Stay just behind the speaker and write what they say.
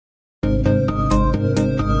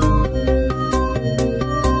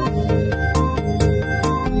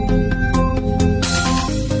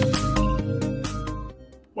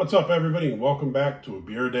What's up, everybody, and welcome back to A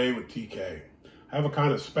Beer A Day with TK. I have a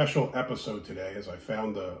kind of special episode today as I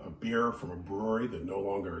found a beer from a brewery that no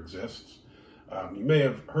longer exists. You may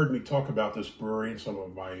have heard me talk about this brewery in some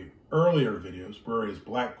of my earlier videos. Brewery is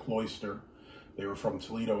Black Cloister. They were from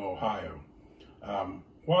Toledo, Ohio.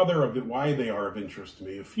 Why they are of interest to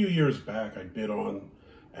me, a few years back I bid on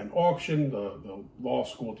an auction. The law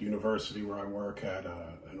school at the university where I work had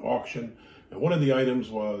an auction, and one of the items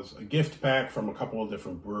was a gift pack from a couple of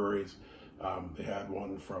different breweries. They had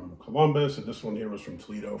one from Columbus, and this one here was from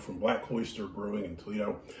Toledo, from Black Cloister Brewing in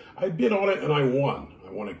Toledo. I bid on it and I won.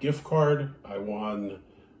 I won a gift card, I won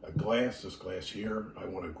a glass, this glass here, I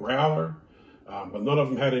won a growler, but none of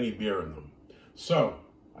them had any beer in them. So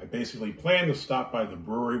I basically planned to stop by the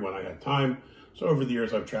brewery when I had time. So over the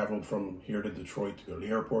years, I've traveled from here to Detroit to go to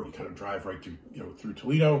the airport. You kind of drive right through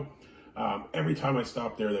Toledo. Every time I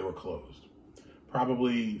stopped there, they were closed.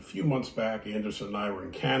 Probably a few months back, Anderson and I were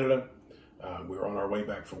in Canada. We were on our way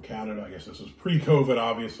back from Canada. I guess this was pre-COVID,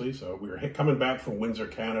 obviously. So we were coming back from Windsor,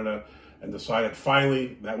 Canada, and decided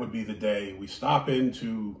finally that would be the day. We stop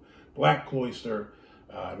into Black Cloister.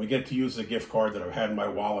 We get to use the gift card that I've had in my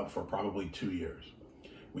wallet for probably 2 years.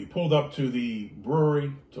 We pulled up to the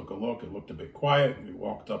brewery, took a look. It looked a bit quiet. We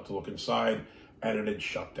walked up to look inside, and it had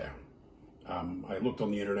shut down. I looked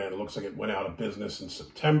on the internet. It looks like it went out of business in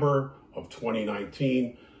September of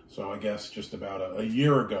 2019. So I guess just about a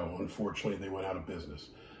year ago, unfortunately, they went out of business.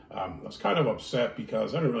 I was kind of upset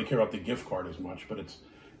because I didn't really care about the gift card as much, but it's,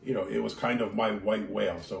 it was kind of my white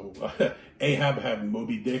whale. So Ahab had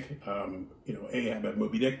Moby Dick, Ahab had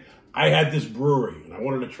Moby Dick. I had this brewery and I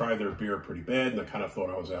wanted to try their beer pretty bad, and I kind of thought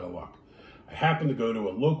I was out of luck. I happened to go to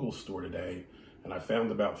a local store today and I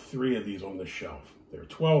found about 3 of these on the shelf. They're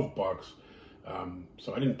 12 bucks.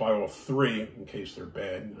 So I didn't buy all 3 in case they're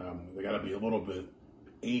bad. They got to be a little bit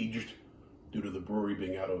aged due to the brewery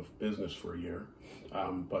being out of business for a year.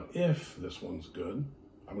 But if this one's good,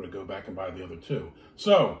 I'm going to go back and buy the other 2.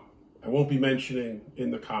 So I won't be mentioning in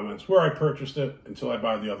the comments where I purchased it until I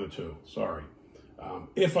buy the other 2. Sorry.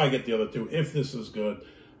 If I get the other 2, if this is good,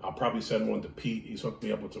 I'll probably send one to Pete. He's hooked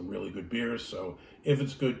me up with some really good beers. So if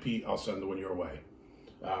it's good, Pete, I'll send the one your way.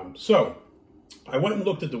 So I went and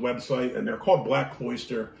looked at the website, and they're called Black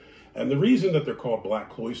Cloister. And the reason that they're called Black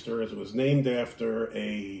Cloister is it was named after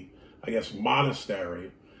a,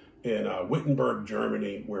 monastery in Wittenberg,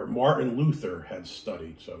 Germany, where Martin Luther had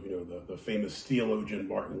studied. So, the famous theologian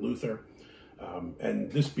Martin Luther. And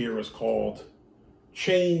this beer is called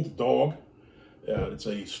Chained Dog. It's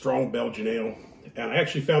a strong Belgian ale. And I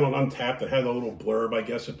actually found on Untapped that had a little blurb, I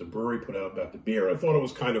guess, that the brewery put out about the beer. I thought it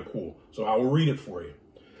was kind of cool. So I will read it for you.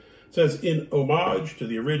 It says, in homage to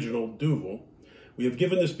the original Duvel, we have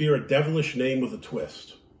given this beer a devilish name with a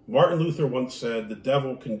twist. Martin Luther once said, the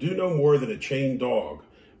devil can do no more than a chained dog,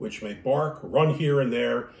 which may bark, run here and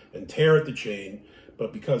there, and tear at the chain,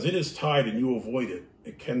 but because it is tied and you avoid it,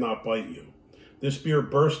 it cannot bite you. This beer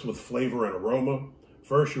bursts with flavor and aroma.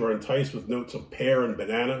 First, you are enticed with notes of pear and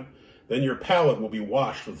banana. Then your palate will be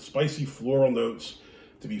washed with spicy floral notes,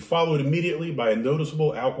 to be followed immediately by a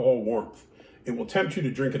noticeable alcohol warmth. It will tempt you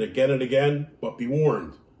to drink it again and again, but be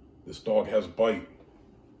warned, this dog has bite.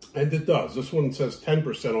 And it does. This one says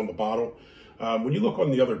 10% on the bottle. When you look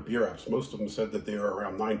on the other beer apps, most of them said that they are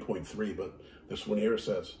around 9.3, but this one here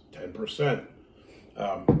says 10%.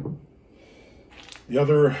 The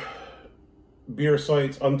other beer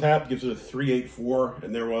sites, Untapped, gives it a 3.84,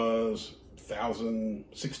 and there was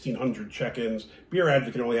 1,600 check-ins. Beer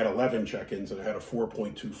Advocate only had 11 check-ins, and it had a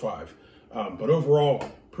 4.25. But overall,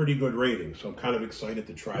 pretty good rating, so I'm kind of excited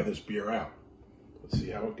to try this beer out. Let's see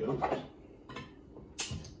how it goes.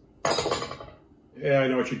 Yeah, I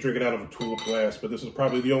know I should drink it out of a tulip glass, but this is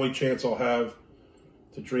probably the only chance I'll have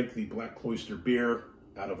to drink the Black Cloister beer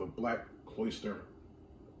out of a Black Cloister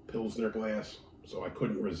Pilsner glass, so I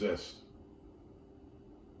couldn't resist.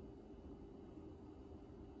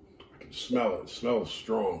 I can smell it. It smells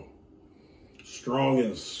strong. Strong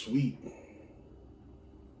and sweet.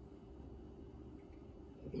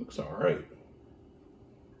 It looks all right.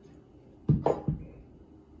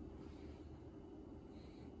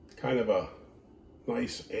 Kind of a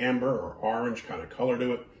nice amber or orange kind of color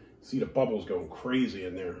to it. See the bubbles going crazy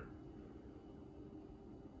in there.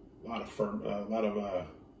 A lot of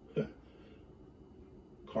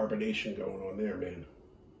carbonation going on there, man.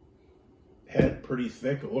 Head pretty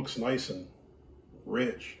thick. It looks nice and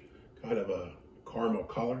rich. Kind of a caramel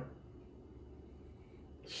color.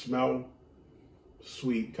 Smell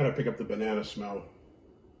sweet. Kind of pick up the banana smell.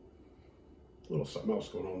 A little something else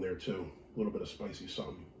going on there too. A little bit of spicy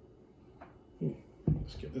something.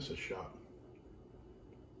 Let's give this a shot.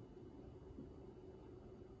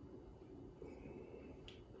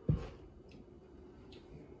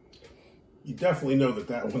 you definitely know that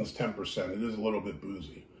that one's 10%. It is a little bit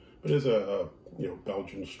boozy, but it is a you know,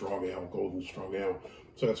 Belgian Strong Ale, Golden Strong Ale,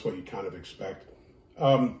 so that's what you kind of expect.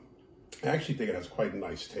 I actually think it has quite a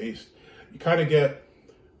nice taste. You kind of get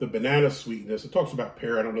the banana sweetness. It talks about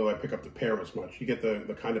pear. I don't know that I pick up the pear as much. You get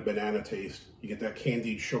the kind of banana taste. You get that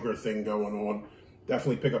candied sugar thing going on.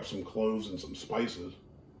 Definitely pick up some cloves and some spices.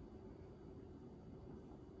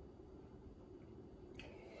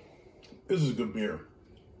 This is a good beer.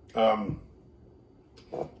 I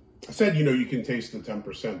said, you know, you can taste the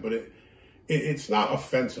 10%, but it's not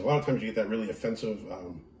offensive. A lot of times you get that really offensive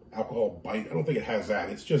alcohol bite. I don't think it has that.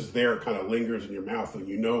 It's just there, it kind of lingers in your mouth, and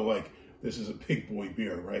you know, like, this is a big boy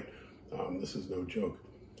beer, right? This is no joke.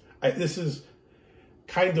 This is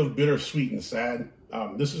kind of bittersweet and sad.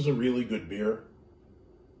 This is a really good beer.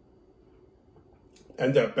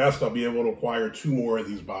 And at best, I'll be able to acquire 2 more of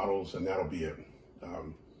these bottles, and that'll be it.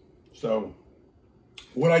 So,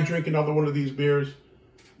 would I drink another one of these beers?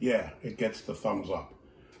 Yeah, it gets the thumbs up.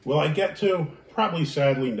 Will I get to? Probably,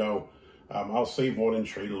 sadly, no. I'll save one and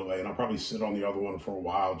trade it away, and I'll probably sit on the other one for a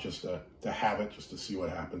while just to have it, just to see what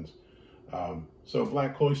happens. So,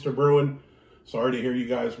 Black Cloister Brewing, sorry to hear you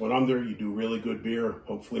guys went under. You do really good beer.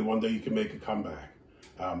 Hopefully, one day you can make a comeback.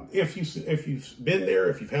 If you've been there,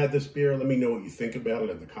 if you've had this beer, let me know what you think about it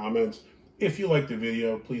in the comments. If you like the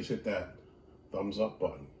video, please hit that thumbs up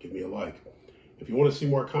button. Give me a like. If you want to see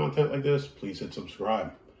more content like this, please hit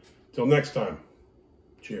subscribe. Till next time,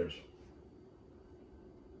 cheers.